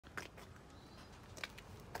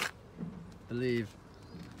Believe.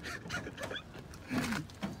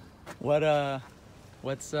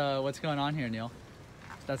 What's going on here, Neil?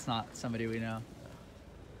 That's not somebody we know.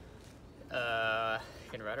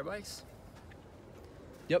 Can ride our bikes?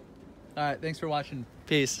 Yep. All right, thanks for watching.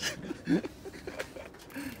 Peace. Oh,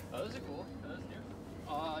 those are cool. Those new?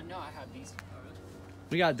 No, I have these.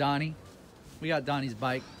 We got Donnie. We got Donnie's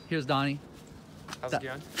bike. Here's Donnie. How's it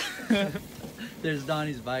going? There's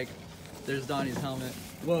Donnie's bike. There's Donnie's helmet.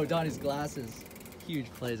 Whoa, Donnie's glasses. Huge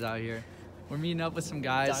plays out here. We're meeting up with some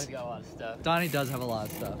guys. Donnie's got a lot of stuff. Donnie does have a lot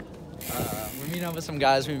of stuff. We're meeting up with some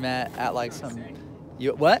guys we met at like some...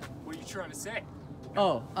 You, what? What are you trying to say?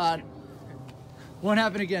 Oh, won't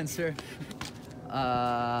happen again, sir.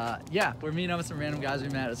 Yeah, we're meeting up with some random guys we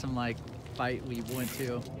met at some like fight we went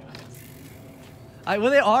to.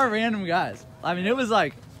 Well, they are random guys. I mean, it was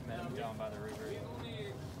like... Met them down by the river. We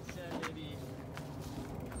only said maybe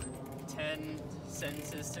 10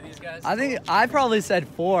 sentences to these guys. I think I probably said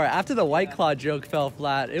 4. After the White Claw joke fell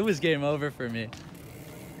flat, it was game over for me.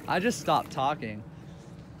 I just stopped talking.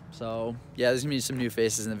 So, yeah, there's gonna be some new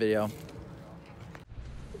faces in the video.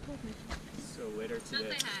 So later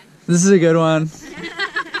today. This is a good one.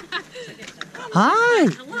 Hi!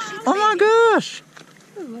 Oh my gosh!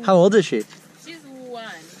 How old is she? She's 1.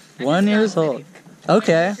 1 years old.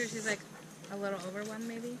 Okay. She's like a little over 1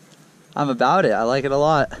 maybe. I'm about it. I like it a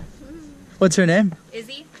lot. What's her name?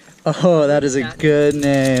 Izzy. Oh, that is a good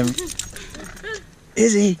name.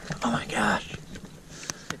 Izzy. Oh my gosh.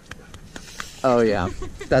 Oh yeah,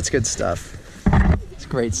 that's good stuff. It's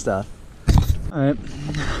great stuff. All right,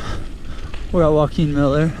 we're at Joaquin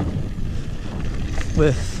Miller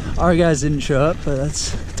with our guys didn't show up, but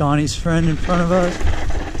that's Donnie's friend in front of us.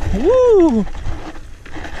 Woo!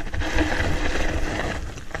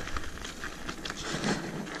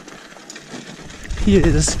 He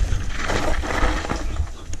is.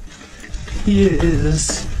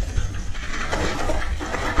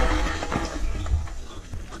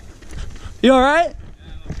 You all right?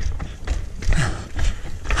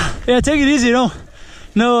 Yeah, take it easy.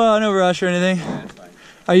 No rush or anything. Yeah, it's fine.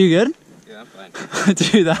 Are you good? Yeah, I'm fine.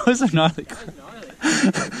 Dude, that was a gnarly. That was gnarly.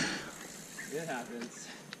 It happens.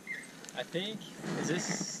 I think, is this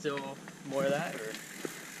still more of that, or?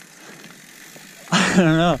 I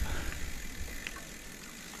don't know.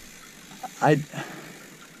 I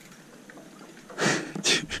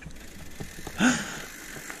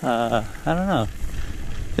don't know.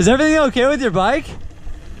 Is everything okay with your bike?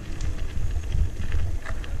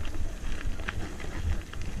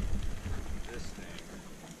 This thing.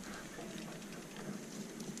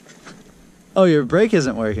 Oh, your brake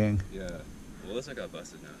isn't working. Yeah. Well, this one got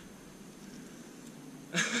busted now.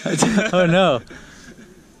 Oh no.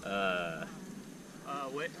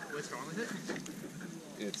 What's wrong with it?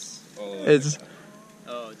 It's all over. It's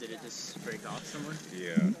Oh, did it just break off somewhere?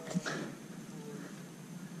 Yeah.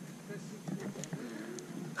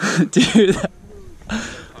 dude.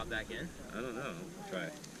 Pop back in? I don't know. Try.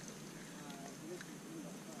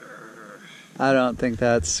 I don't think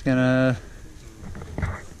that's gonna.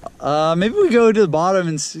 Maybe we go to the bottom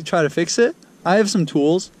and try to fix it. I have some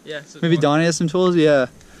tools. Yeah. So Maybe Donnie has some tools. Yeah.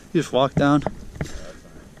 You just walk down.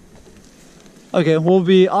 Okay, I'm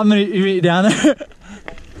gonna meet you down there.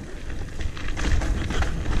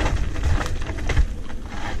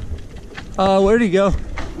 Where'd he go?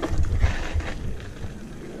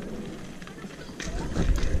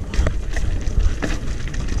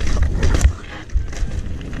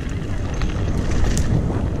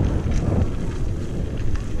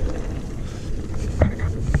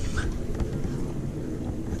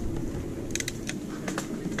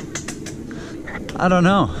 I don't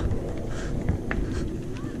know.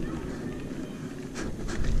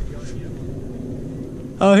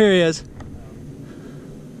 Oh, here he is.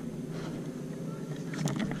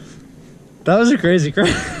 That was a crazy crash.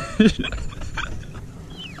 Yeah,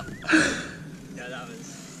 that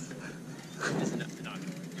was enough to knock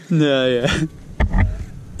him. No, yeah.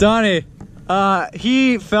 Donnie,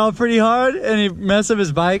 he fell pretty hard and he messed up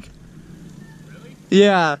his bike. Really?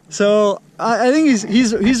 Yeah, so I think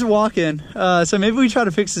he's walking. So maybe we try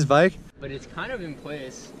to fix his bike. But it's kind of in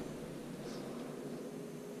place.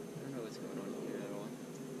 I don't know what's going on here at all.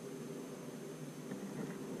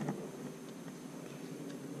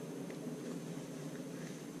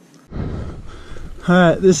 All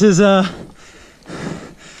right, this is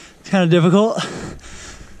kind of difficult.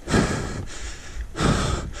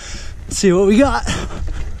 Let's see what we got.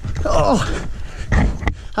 Oh,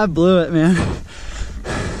 I blew it, man.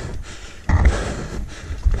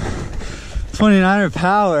 29er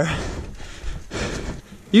power.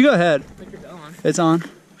 You go ahead. Put your bell on. It's on.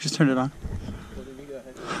 Just turn it on. Well, then you go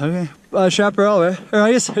ahead. Okay. Chaparral, right? Or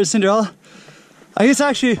I guess, or Cinderella. I guess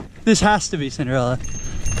actually, this has to be Cinderella.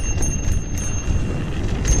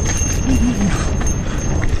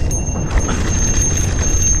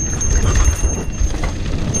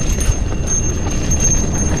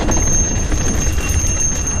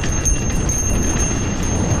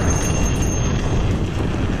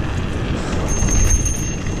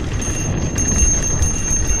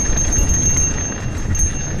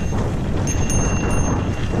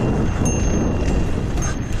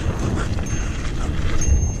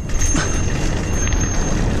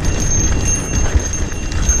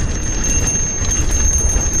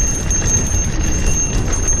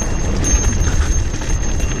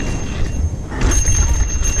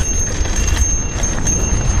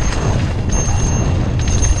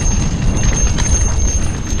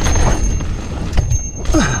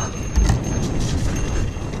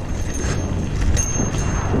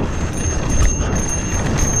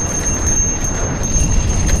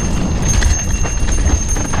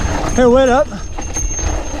 Here, wait up.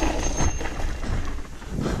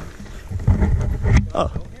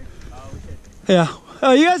 Oh. Yeah.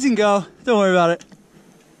 Oh, you guys can go. Don't worry about it.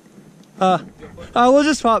 We'll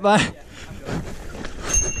just pop by.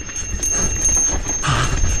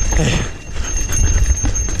 Hey.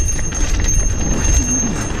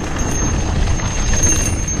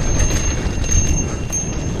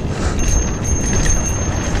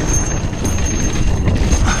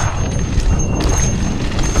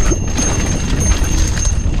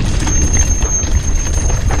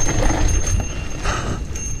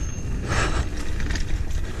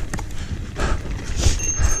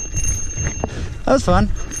 That was fun.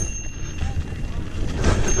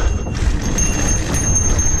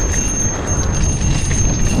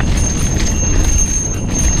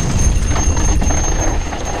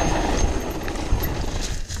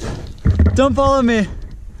 Don't follow me.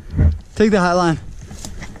 Take the high line.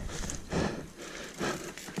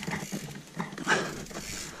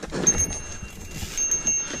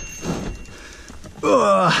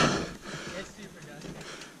 Ugh.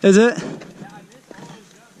 Is it?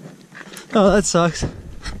 Oh, that sucks.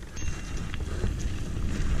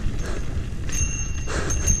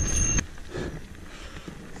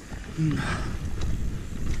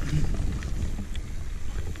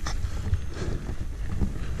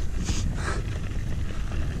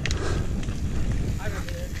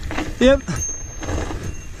 Yep.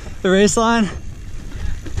 The race line.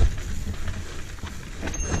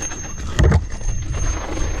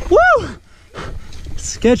 Woo!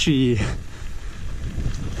 Sketchy.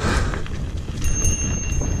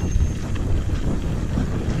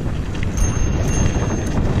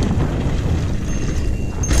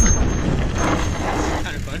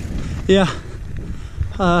 Yeah.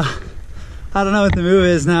 I don't know what the move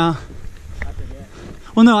is now.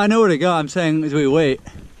 Well, no, I know where to go. I'm saying, do we wait?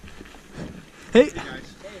 Hey.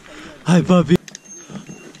 Hi, puppy.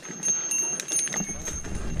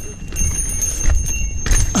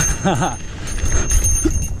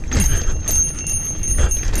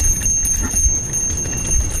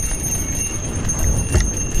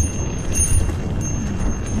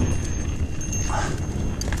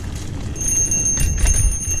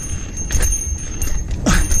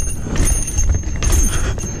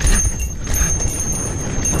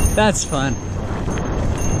 That's fun.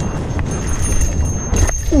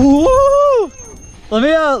 Woo! Let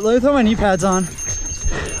me throw my knee pads on.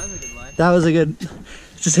 That was a good.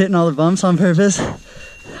 Just hitting all the bumps on purpose. I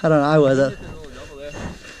don't know. I was up.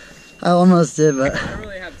 I almost did, but. I don't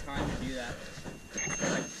really have time to do that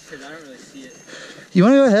because I don't really see it. You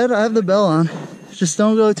want to go ahead? I have the bell on. Just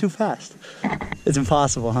don't go too fast. It's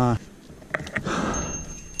impossible, huh?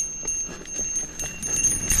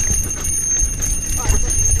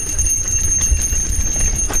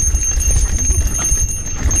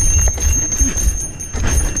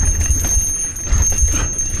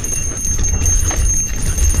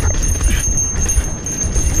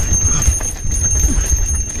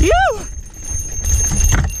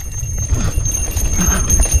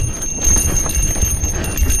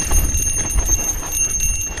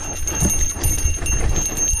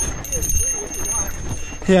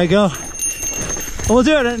 Yeah, go. Well, we'll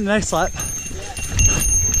do it in the next lap.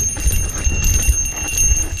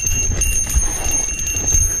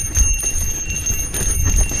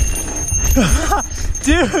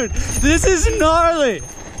 Dude, this is gnarly.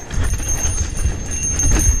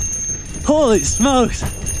 Holy smokes.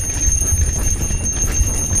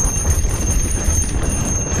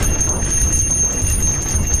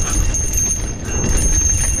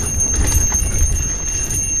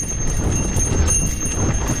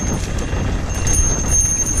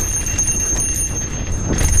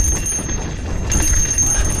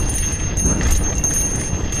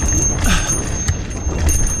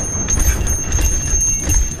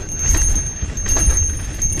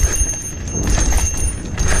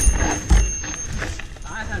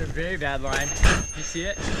 very bad line. You see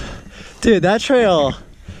it? Dude, that trail.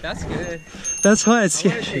 That's good. That's why it's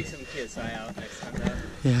I'm gonna scary. take some KSI out next time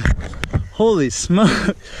though. Yeah. Holy smoke.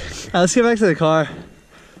 Alright, let's get back to the car.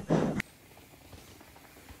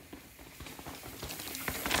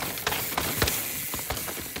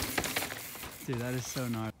 Dude, that is so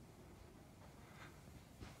gnarly.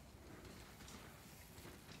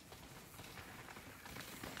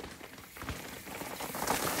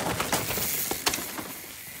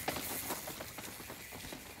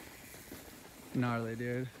 Gnarly,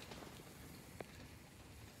 dude.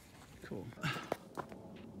 Cool.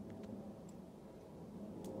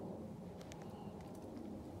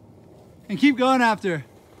 And keep going after.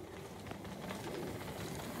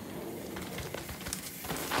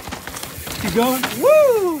 Keep going.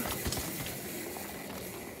 Woo!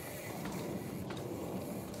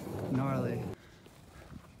 Gnarly.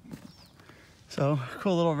 So,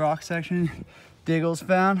 cool little rock section. Diggles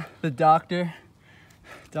found. The doctor.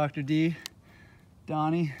 Dr. D.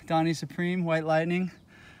 Donnie. Donnie Supreme. White Lightning.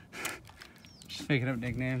 Just making up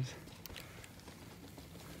nicknames.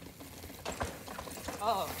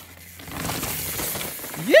 Oh.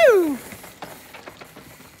 You!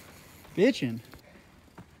 Bitchin'.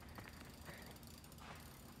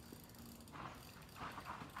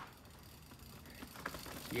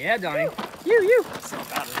 Yeah, Donnie. You. That's not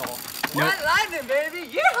bad at all. Nope. White Lightning, baby!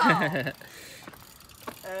 Yeah!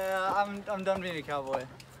 I'm done being a cowboy.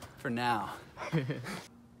 For now. Ready?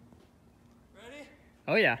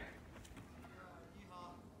 Oh yeah.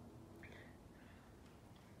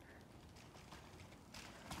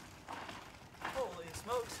 Holy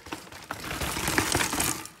smokes.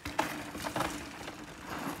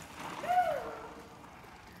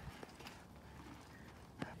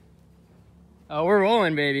 Oh, we're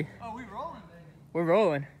rolling, baby. Oh, we rolling, baby. We're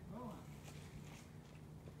rolling.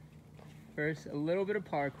 First, a little bit of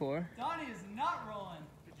parkour. Donnie is not rolling.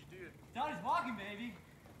 What'd you do? Donnie's walking, baby.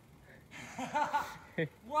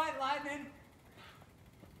 White Lightning.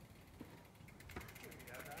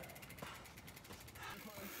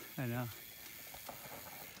 I know.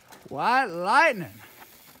 White Lightning.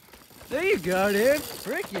 There you go, dude.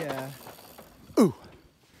 Frick yeah. Ooh.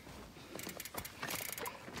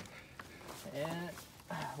 And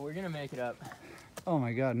we're gonna make it up. Oh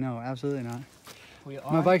my God, no, absolutely not. We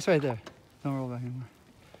are. My bike's right there. Don't roll back anymore.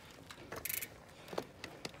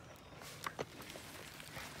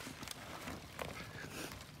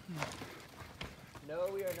 No,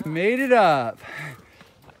 we are not. Made it up.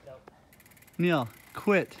 Nope. Neil,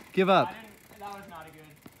 quit. Give up. That was not a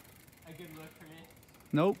good look for me.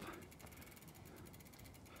 Nope.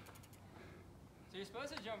 So you're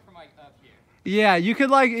supposed to jump from like up here. Yeah, you could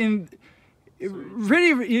like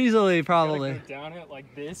pretty easily probably. Go down it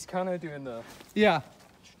like this, kind of doing the. Yeah.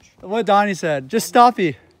 What Donnie said. Just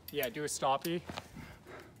stoppy. Yeah, do a stoppy.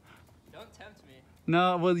 Don't tempt me.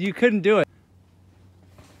 No, well you couldn't do it.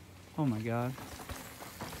 Oh my God.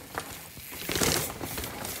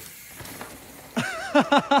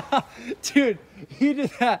 Dude, he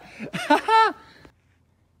did that.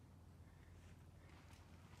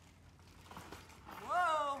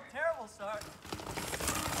 Whoa, terrible start.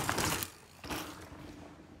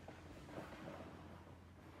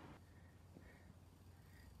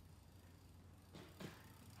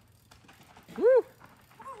 Woo!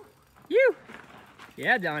 You!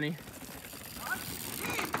 Yeah, Donnie.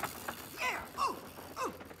 Yeah. Oh.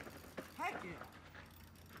 Heck yeah.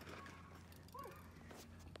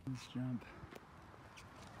 Let's jump.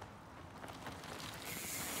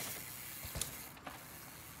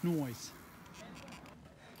 Noise.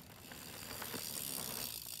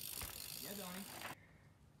 Yeah, Donnie.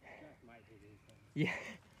 Yeah,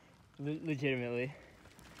 legitimately.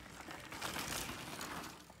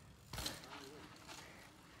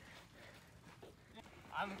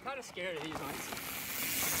 I'm kind of scared of these ones.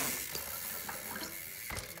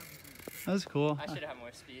 That was cool. I should have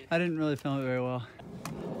more speed. I didn't really film it very well.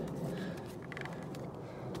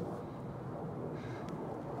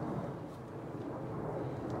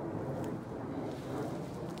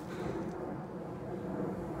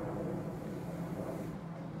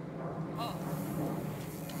 Oh.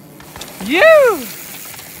 You!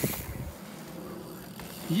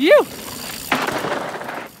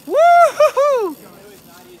 Woo-hoo-hoo! It was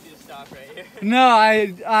not easy to stop right here. No,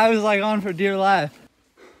 I was like on for dear life.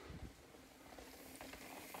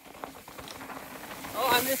 Oh,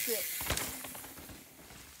 I missed it.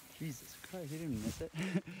 Jesus Christ, you didn't miss it.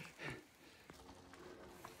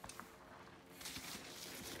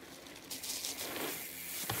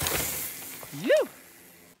 You!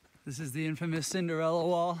 This is the infamous Cinderella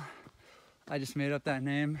wall. I just made up that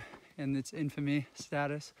name in its infamy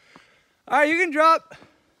status. All right, you can drop.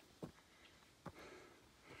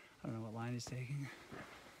 I don't know what line he's taking.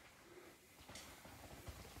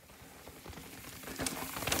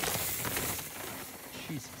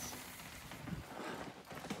 Jesus.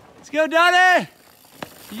 Let's go, Donnie!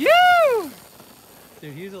 You!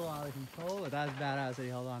 Dude, he was a lot of control, but that's badass that he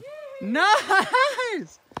held on.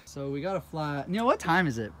 Nice! So we gotta fly. Neil, what time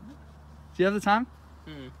is it? Do you have the time?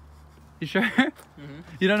 Mm-hmm. You sure? Mm-hmm.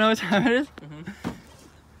 You don't know what time it is? Mm-hmm.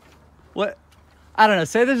 What? I don't know.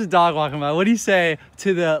 Say there's a dog walking by. What do you say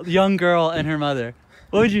to the young girl and her mother?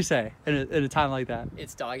 What would you say in a time like that?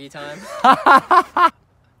 It's doggy time.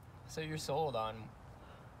 So you're sold on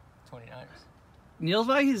 29ers. Neil's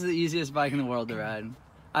bike is the easiest bike in the world to ride.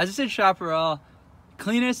 I just said Chaparral,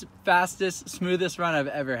 cleanest, fastest, smoothest run I've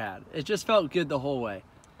ever had. It just felt good the whole way.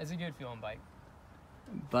 It's a good feeling bike.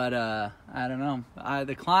 But I don't know.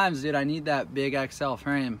 The climbs, dude, I need that big XL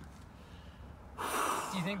frame.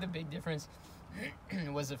 Do you think the big difference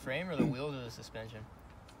was the frame or the wheels or the suspension?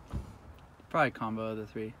 Probably a combo of the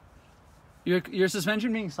three. Your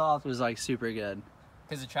suspension being soft was like super good.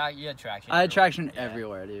 Because you had traction. I had traction yeah.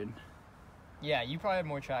 everywhere, dude. Yeah, you probably had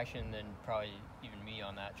more traction than probably even me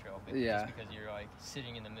on that trail. Yeah. Just because you're like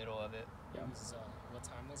sitting in the middle of it. What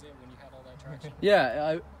time was it when you had all that traction?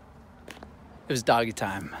 Yeah, it was doggy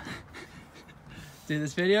time. Dude,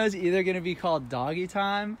 this video is either going to be called doggy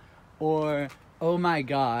time or oh my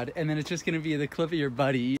god, and then it's just going to be the clip of your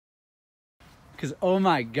buddy. Because oh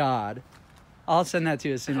my god. I'll send that to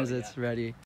you as soon as it's ready.